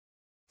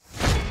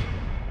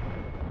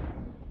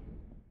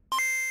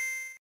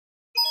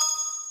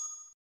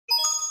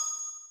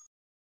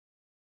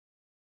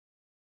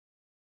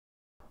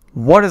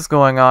What is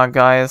going on,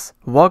 guys?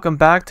 Welcome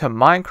back to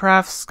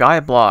Minecraft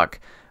Skyblock.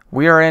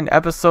 We are in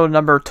episode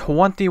number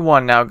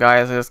 21 now,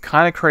 guys. It is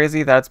kind of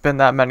crazy that it's been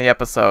that many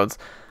episodes.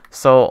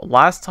 So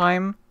last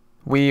time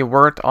we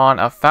worked on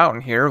a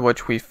fountain here,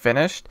 which we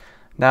finished.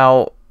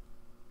 Now,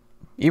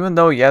 even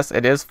though yes,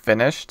 it is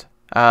finished,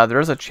 there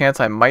is a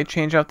chance I might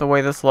change up the way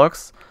this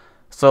looks.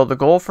 So the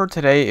goal for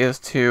today is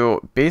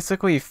to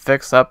basically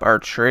fix up our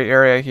tree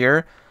area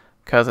here,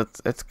 because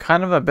it's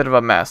kind of a bit of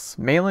a mess,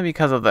 mainly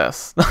because of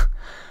this.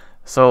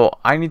 So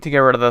I need to get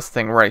rid of this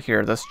thing right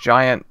here, this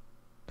giant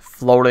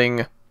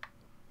floating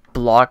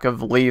block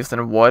of leaves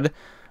and wood.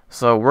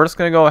 So we're just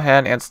going to go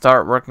ahead and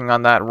start working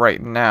on that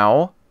right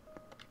now.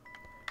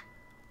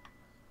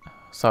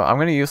 So I'm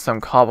going to use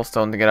some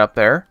cobblestone to get up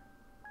there.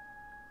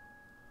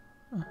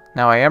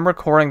 Now I am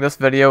recording this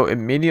video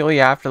immediately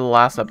after the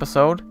last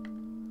episode.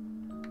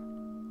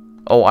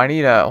 Oh, I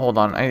need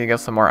to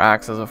get some more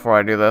axes before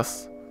I do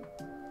this.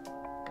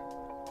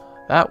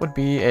 That would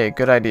be a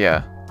good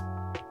idea.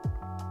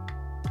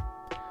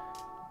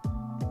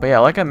 But yeah,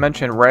 like I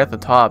mentioned right at the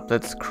top,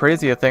 that's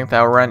crazy to think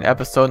that we're in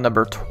episode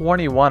number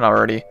 21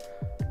 already.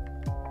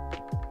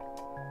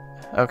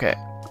 Okay.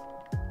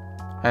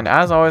 And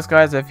as always,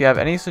 guys, if you have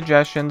any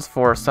suggestions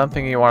for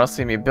something you want to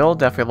see me build,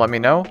 definitely let me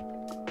know.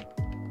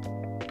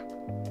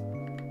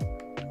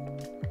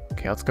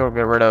 Okay, let's go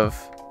get rid of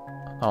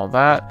all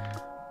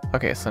that.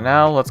 Okay, so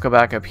now let's go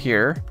back up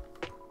here.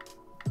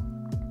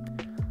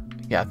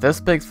 Yeah,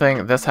 this big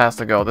thing, this has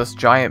to go. This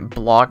giant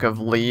block of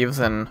leaves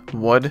and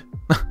wood.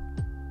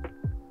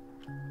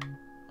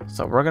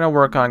 So we're going to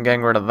work on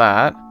getting rid of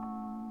that.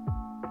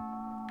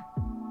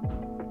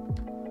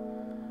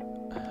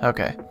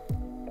 Okay.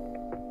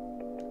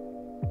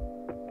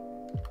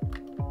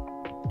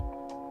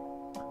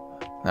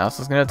 Now this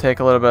is going to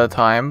take a little bit of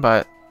time,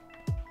 but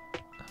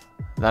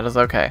that is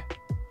okay.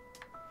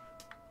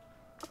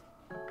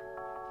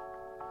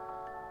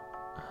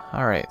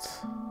 Alright.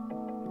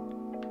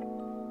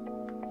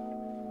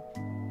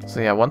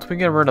 So yeah, once we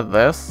get rid of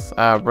this,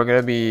 we're going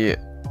to be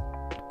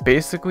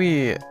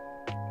basically...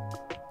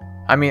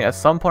 I mean, at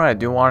some point I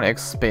do want to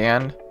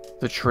expand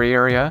the tree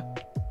area.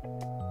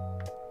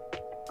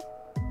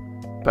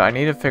 But I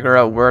need to figure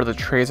out where the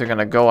trees are going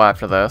to go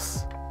after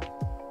this.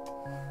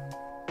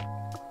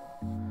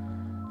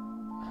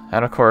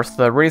 And of course,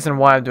 the reason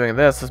why I'm doing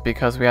this is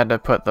because we had to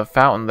put the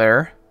fountain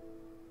there.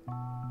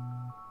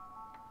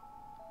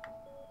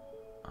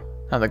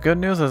 Now the good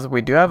news is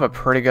we do have a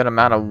pretty good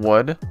amount of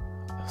wood.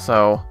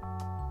 So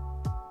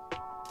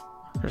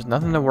there's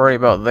nothing to worry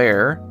about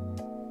there.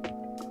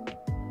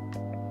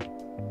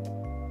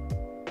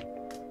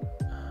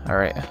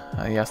 Alright,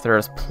 yes, there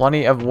is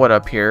plenty of wood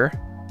up here.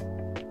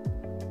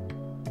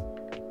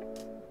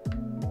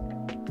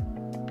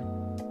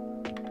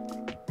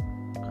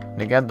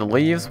 And again, the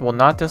leaves will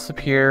not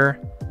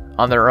disappear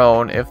on their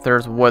own if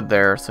there's wood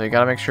there, so you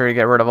gotta make sure you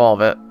get rid of all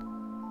of it.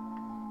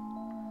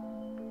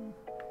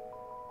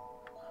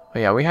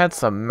 But yeah, we had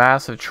some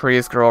massive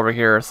trees grow over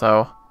here,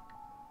 so...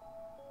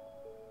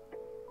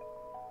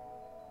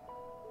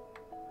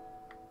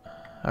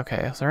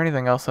 Okay, is there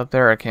anything else up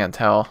there? I can't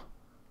tell.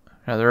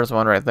 Yeah, there's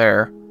one right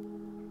there.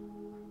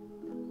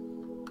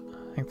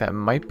 I think that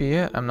might be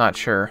it. I'm not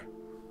sure.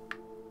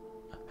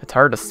 It's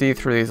hard to see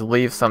through these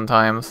leaves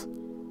sometimes.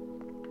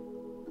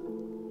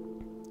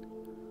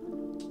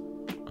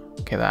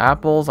 Okay, the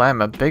apples. I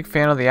am a big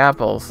fan of the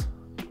apples.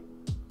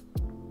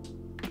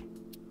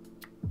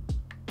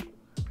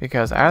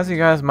 Because as you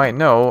guys might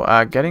know,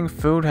 getting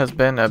food has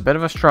been a bit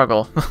of a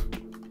struggle.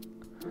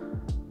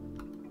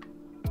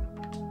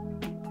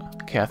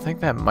 Okay, I think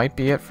that might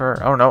be it for...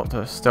 Oh no,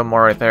 there's still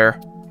more right there.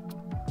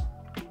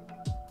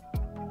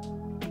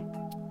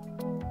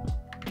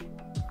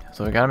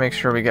 So we gotta make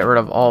sure we get rid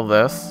of all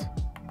this.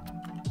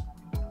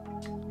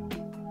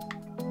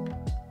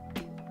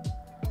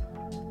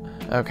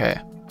 Okay.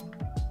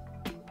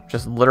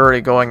 Just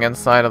literally going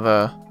inside of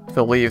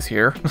the leaves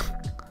here.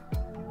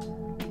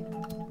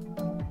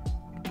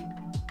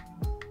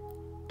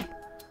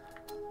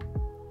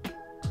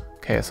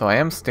 Okay, so I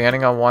am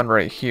standing on one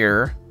right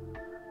here.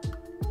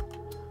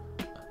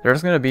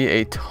 There's going to be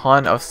a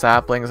ton of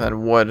saplings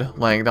and wood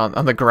laying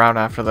on the ground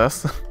after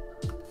this.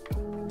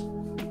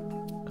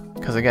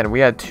 Because again, we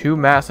had two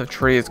massive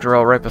trees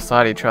grow right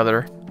beside each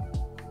other.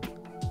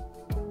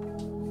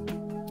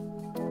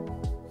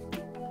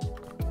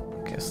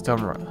 Okay,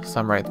 still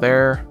some right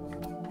there.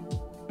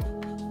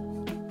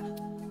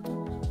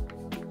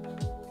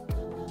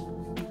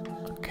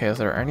 Okay, is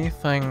there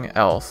anything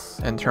else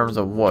in terms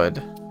of wood?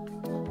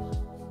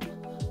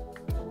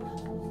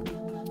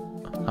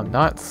 I'm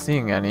not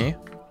seeing any.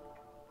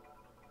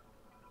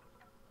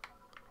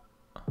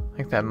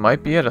 I think that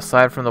might be it,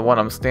 aside from the one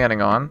I'm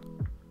standing on.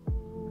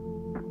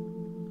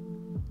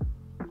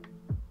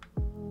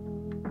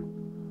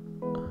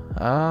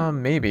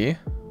 Maybe.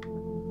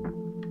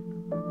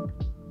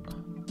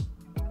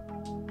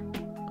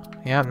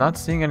 Yeah, I'm not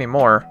seeing any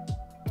more.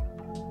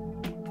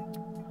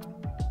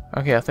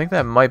 Okay, I think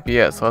that might be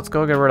it, so let's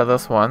go get rid of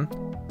this one.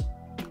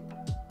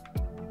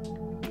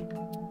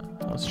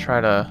 Let's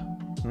try to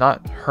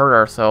not hurt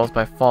ourselves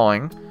by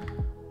falling.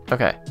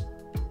 Okay.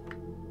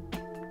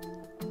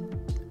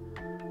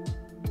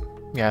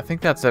 Yeah, I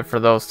think that's it for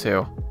those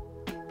two.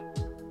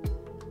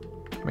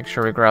 Make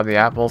sure we grab the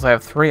apples. I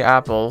have 3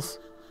 apples.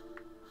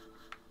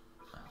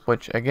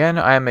 Which, again,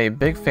 I am a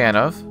big fan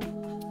of.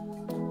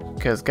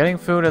 Because getting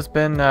food has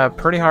been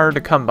pretty hard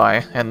to come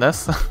by in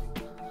this.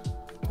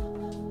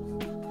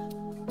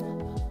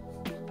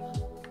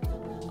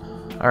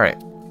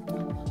 Alright.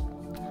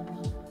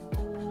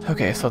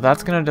 Okay, so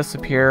that's gonna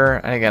disappear.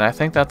 And again, I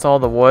think that's all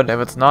the wood. If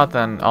it's not,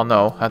 then I'll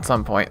know at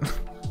some point.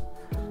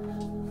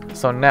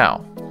 So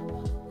now,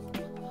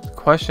 the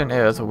question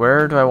is,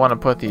 where do I want to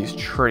put these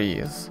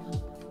trees?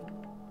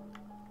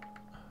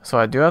 So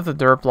I do have the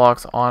dirt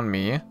blocks on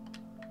me.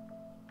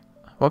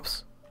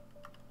 Whoops.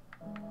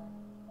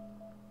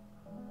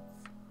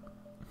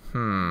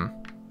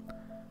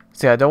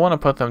 See, I don't want to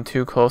put them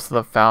too close to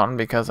the fountain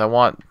because I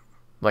want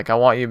you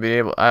to be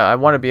able, I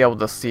want to be able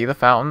to see the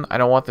fountain. I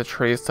don't want the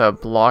trees to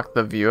block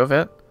the view of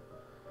it.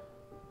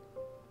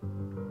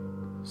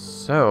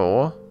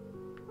 So,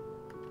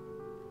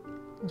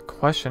 the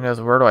question is,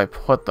 where do I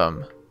put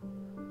them?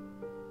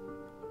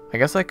 I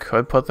guess I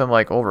could put them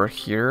like over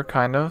here,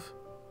 kind of.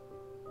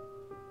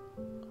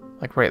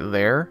 Like right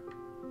there.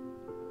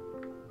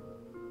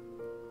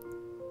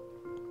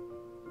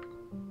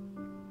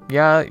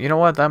 Yeah, you know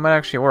what? That might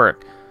actually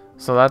work.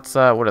 So that's,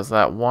 what is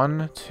that?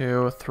 1,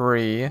 2,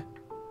 3,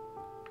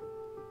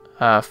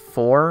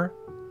 4.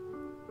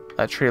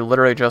 That tree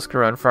literally just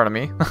grew in front of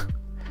me.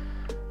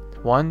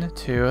 1,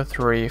 2,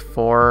 3,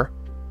 4,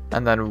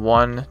 and then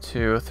 1,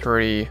 2,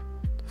 3,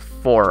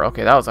 4.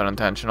 Okay, that was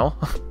unintentional.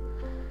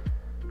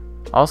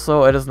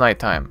 Also, it is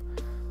nighttime.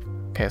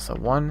 Okay, so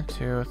 1,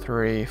 2,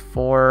 3,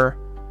 4.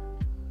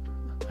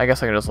 I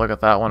guess I can just look at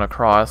that one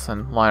across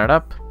and line it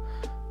up.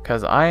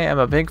 Because I am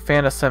a big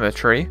fan of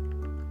symmetry.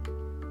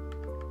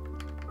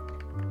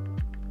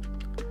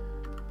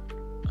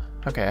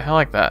 Okay, I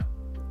like that.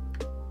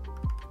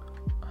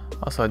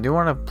 Also, I do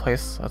want to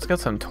place... Let's get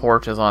some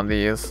torches on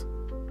these.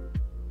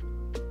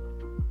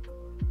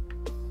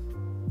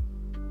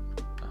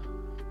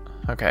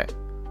 Okay.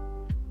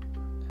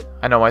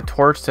 I know my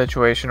torch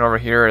situation over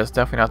here is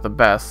definitely not the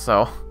best,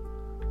 so...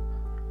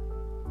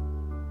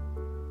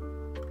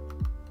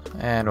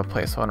 And we'll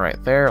place one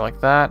right there,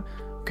 like that.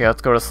 Okay,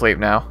 let's go to sleep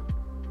now.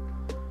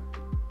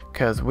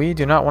 Because we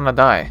do not want to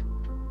die.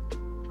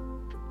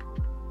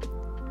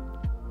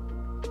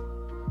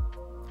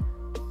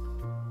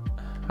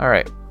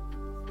 Alright.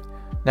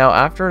 Now,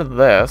 after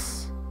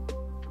this...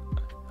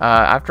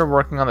 after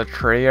working on the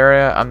tree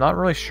area, I'm not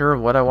really sure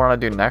what I want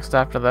to do next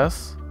after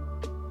this.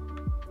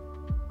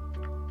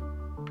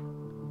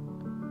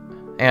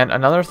 And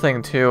another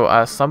thing too,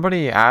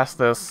 somebody asked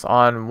this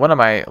on one of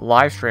my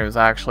live streams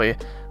actually.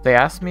 They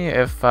asked me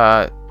if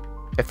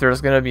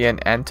there's going to be an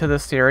end to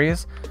this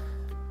series.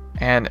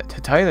 And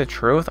to tell you the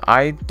truth,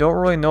 I don't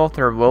really know if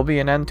there will be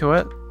an end to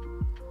it.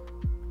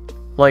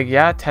 Like,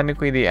 yeah,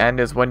 technically the end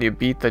is when you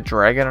beat the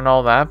dragon and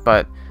all that,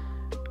 but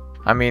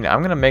I mean, I'm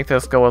going to make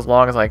this go as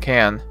long as I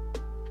can.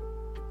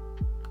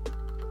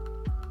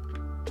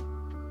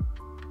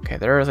 Okay,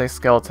 there is a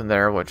skeleton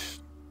there, which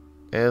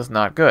is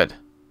not good.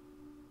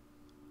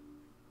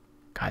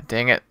 God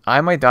dang it. I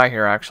might die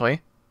here,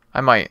 actually.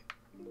 I might.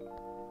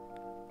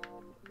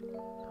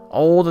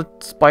 Oh, the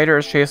spider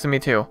is chasing me,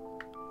 too.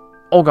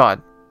 Oh,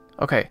 God.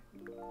 Okay.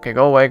 Okay,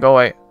 go away, go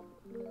away.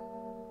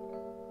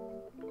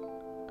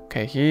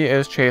 Okay, he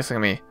is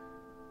chasing me.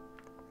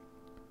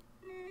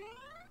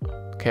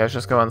 Okay, let's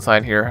just go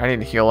inside here. I need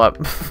to heal up.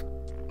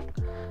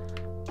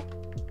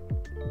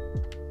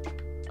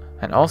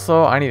 And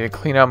also, I need to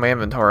clean out my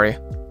inventory.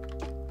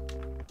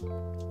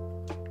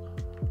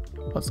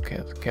 Let's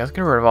get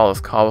rid of all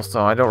this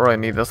cobblestone. I don't really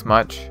need this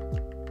much.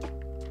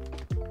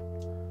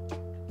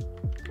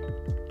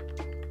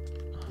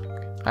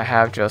 I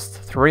have just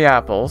 3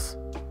 apples.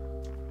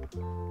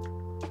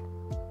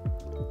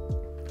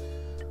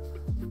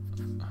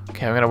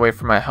 Okay, I'm gonna wait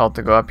for my health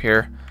to go up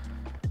here.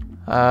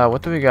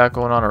 What do we got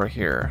going on over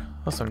here?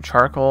 Oh, some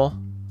charcoal.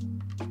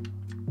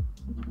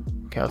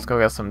 Okay, let's go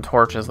get some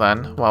torches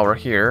then while we're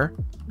here.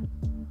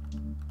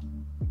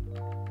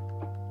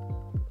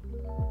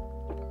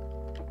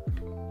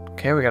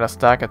 Okay, we got a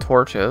stack of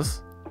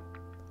torches.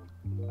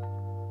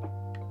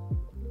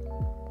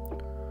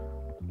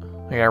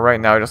 Yeah, right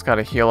now I just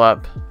gotta heal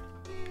up.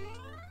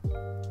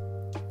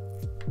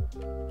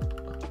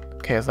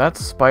 Okay, is that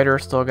spider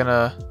still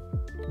gonna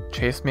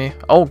chase me?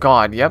 Oh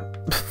god, yep.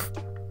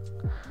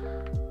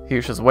 He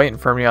was just waiting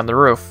for me on the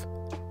roof.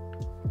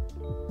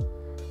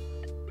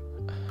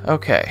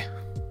 Okay.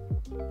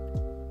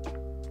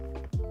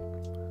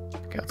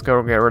 Okay, let's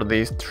go get rid of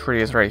these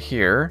trees right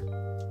here.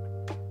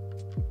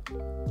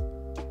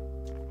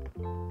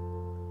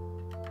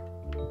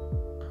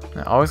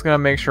 Now, always gonna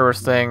make sure we're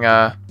staying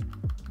up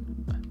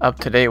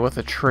to date with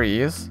the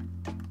trees.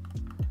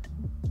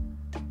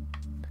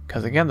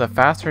 Because again, the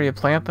faster you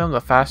plant them, the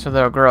faster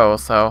they'll grow,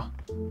 so...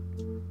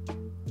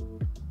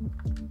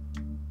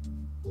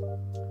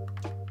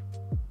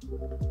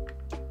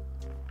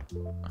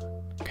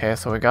 Okay, Okay,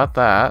 so we got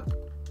that.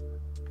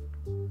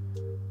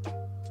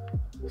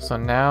 So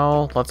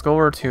now let's go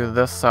over to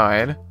this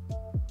side.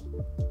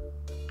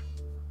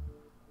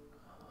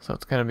 So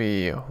it's gonna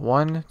be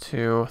 1,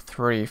 2,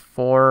 3,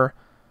 4.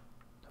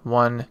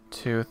 1,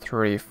 2,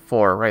 3,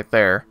 4 right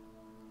there.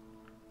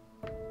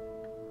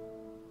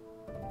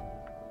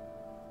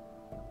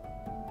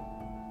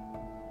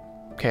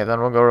 Okay,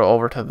 then we'll go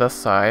over to this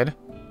side.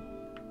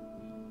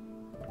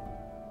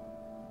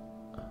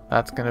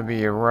 That's gonna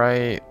be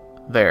right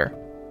there.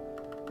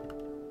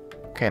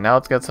 Okay, now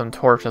let's get some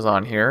torches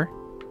on here.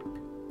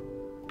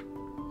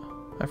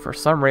 And for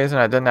some reason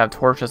I didn't have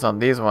torches on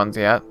these ones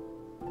yet.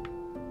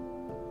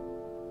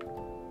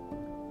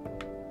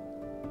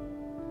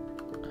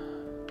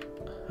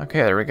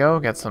 Okay, there we go.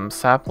 Get some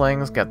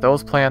saplings, get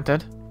those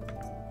planted.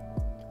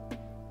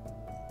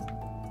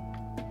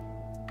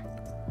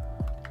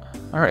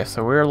 Alright,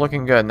 so we're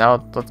looking good.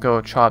 Now let's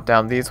go chop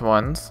down these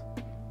ones.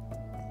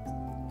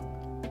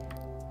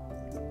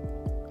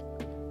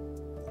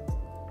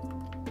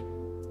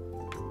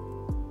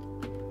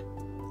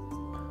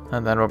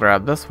 And then we'll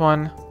grab this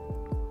one.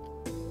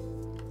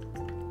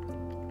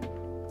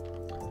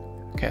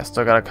 Okay, I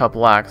still got a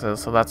couple axes,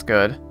 so that's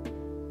good.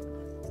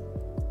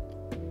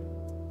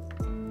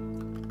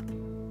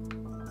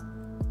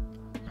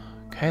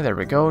 Okay, there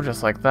we go,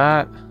 just like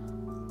that.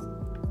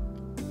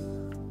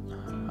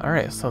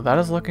 Alright, so that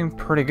is looking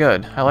pretty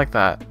good. I like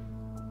that.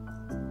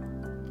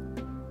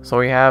 So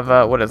we have,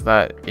 what is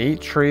that,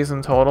 8 trees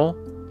in total?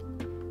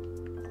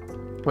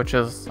 Which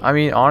is, I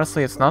mean,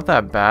 honestly, it's not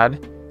that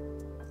bad.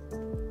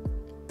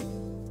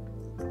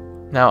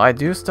 Now, I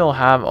do still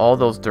have all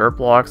those dirt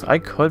blocks. I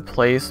could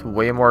place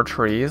way more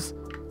trees.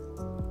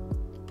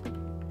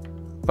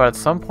 But at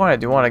some point, I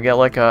do want to get,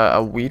 like,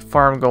 a wheat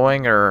farm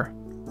going, or,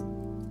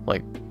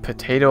 like,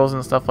 potatoes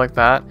and stuff like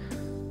that.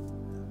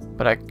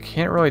 But I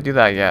can't really do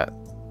that yet.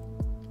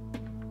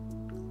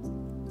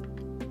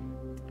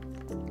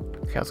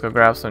 Okay, let's go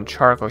grab some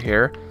charcoal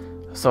here.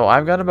 So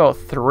I've got about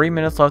 3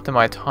 minutes left in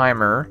my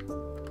timer.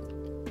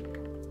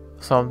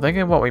 So I'm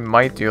thinking what we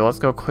might do. Let's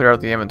go clear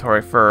out the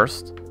inventory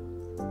first.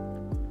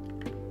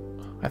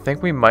 I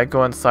think we might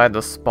go inside the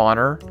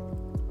spawner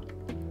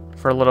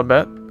for a little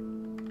bit.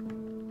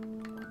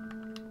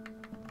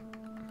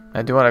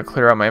 I do want to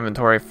clear out my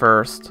inventory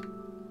first.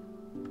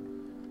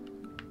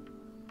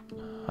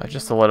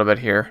 Just a little bit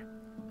here.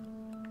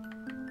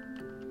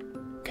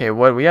 Okay,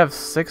 wood. We have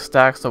 6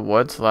 stacks of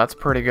wood, so that's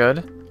pretty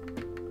good.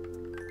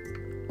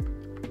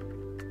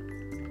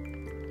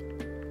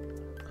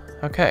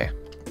 Okay.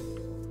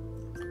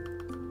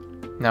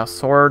 Now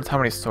swords. How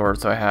many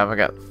swords do I have? I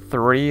got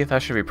 3.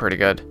 That should be pretty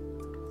good.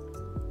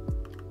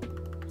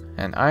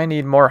 And I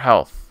need more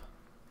health.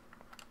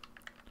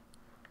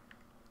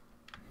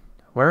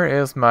 Where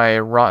is my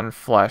rotten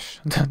flesh?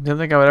 Didn't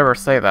think I would ever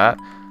say that.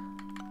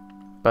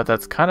 But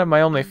that's kind of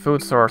my only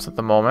food source at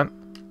the moment.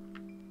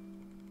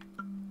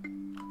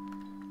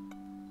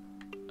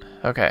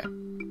 Okay.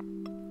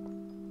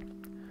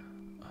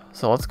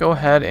 So let's go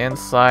ahead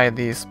inside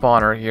the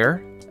spawner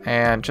here.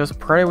 And just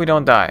pray we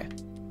don't die.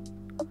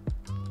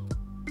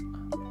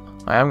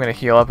 I am going to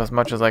heal up as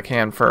much as I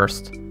can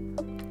first.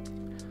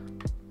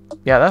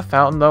 Yeah, that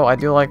fountain though, I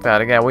do like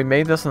that. Again, we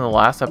made this in the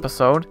last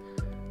episode.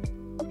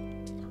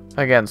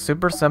 Again,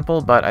 super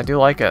simple, but I do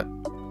like it.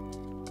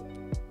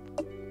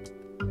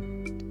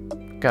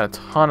 Got a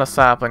ton of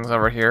saplings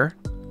over here.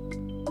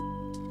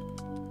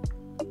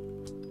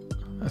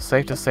 It's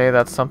safe to say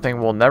that's something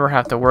we'll never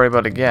have to worry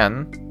about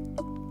again.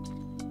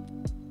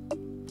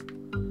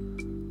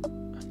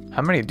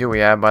 How many do we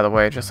have, by the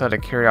way, just out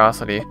of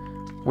curiosity?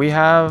 We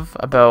have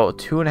about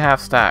 2.5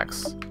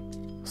 stacks.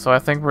 So I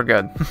think we're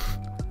good.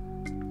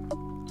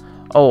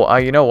 Oh,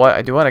 you know what?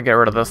 I do want to get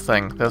rid of this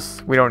thing.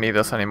 We don't need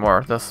this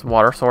anymore. This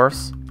water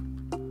source.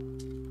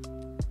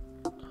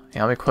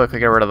 Yeah, let me quickly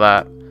get rid of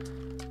that.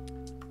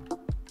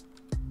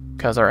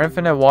 Because our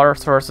infinite water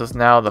source is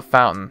now the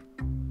fountain.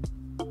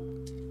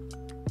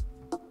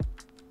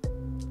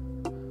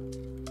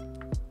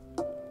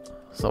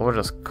 So we'll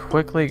just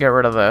quickly get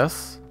rid of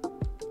this.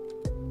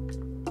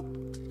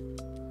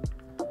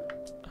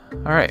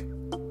 Alright.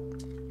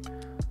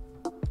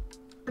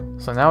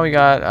 So now we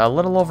got a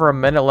little over a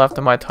minute left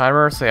in my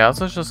timer. So yeah,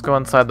 let's just go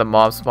inside the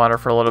mob spawner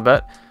for a little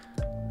bit.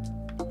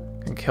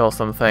 And kill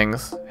some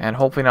things. And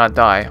hopefully not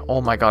die.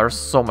 Oh my god, there's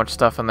so much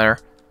stuff in there.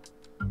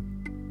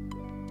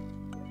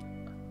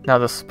 Now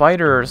the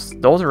spiders,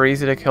 those are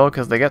easy to kill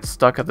because they get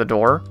stuck at the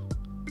door.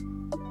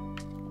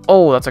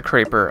 Oh, that's a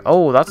creeper.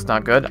 Oh, that's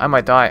not good. I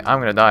might die. I'm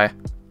gonna die.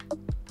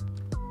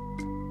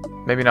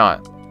 Maybe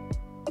not.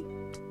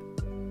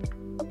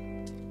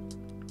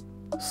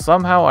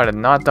 Somehow I did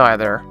not die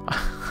there.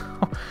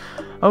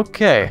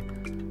 Okay.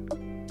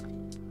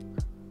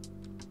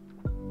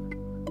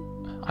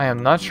 I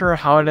am not sure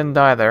how I didn't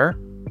die there.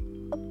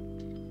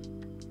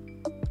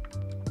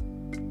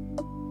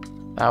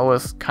 That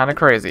was kind of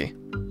crazy.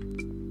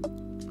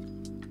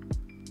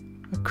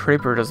 The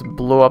creeper just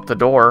blew up the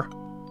door.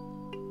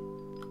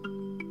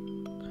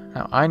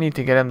 Now I need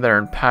to get in there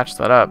and patch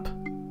that up.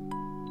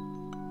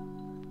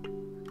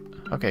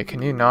 Okay,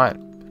 can you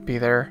not be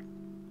there?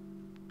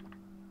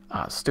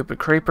 Ah, stupid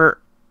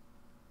creeper.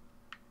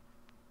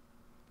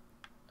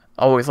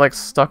 Oh, he's like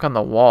stuck on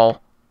the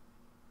wall.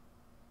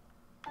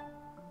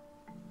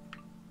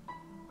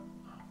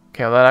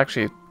 Okay, well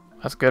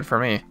that's good for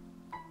me.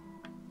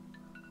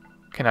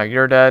 Okay, now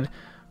you're dead.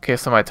 Okay,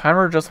 so my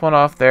timer just went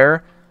off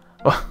there.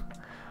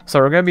 So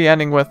we're gonna be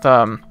ending with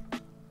a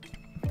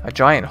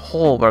giant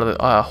hole where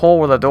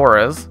the door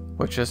is,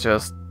 which is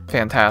just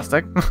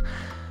fantastic.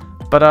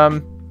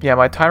 But yeah,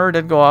 my timer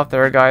did go off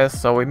there, guys.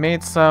 So we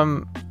made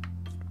some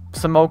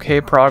okay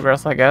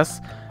progress, I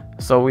guess.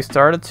 So we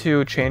started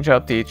to change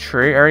up the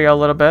tree area a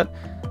little bit.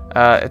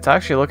 It's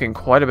actually looking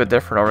quite a bit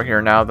different over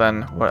here now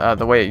than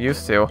the way it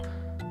used to.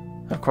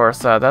 Of course,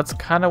 that's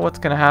kind of what's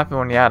gonna happen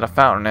when you add a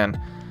fountain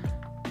in.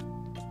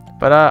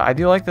 But I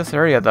do like this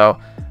area though.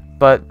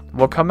 But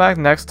we'll come back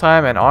next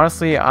time, and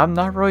honestly, I'm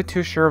not really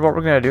too sure what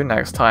we're gonna do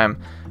next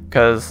time,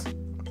 because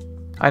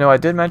I know I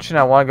did mention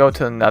I want to go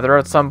to the Nether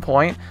at some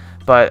point,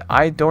 but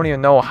I don't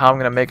even know how I'm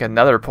gonna make a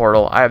Nether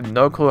portal. I have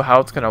no clue how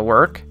it's gonna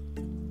work,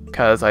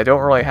 because I don't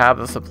really have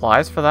the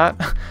supplies for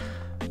that.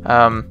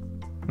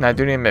 And I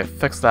do need to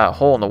fix that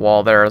hole in the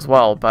wall there as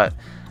well, but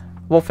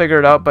we'll figure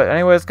it out. But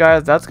anyways,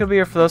 guys, that's gonna be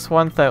it for this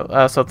one.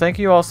 So thank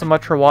you all so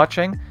much for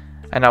watching,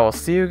 and I will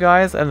see you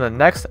guys in the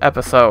next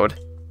episode.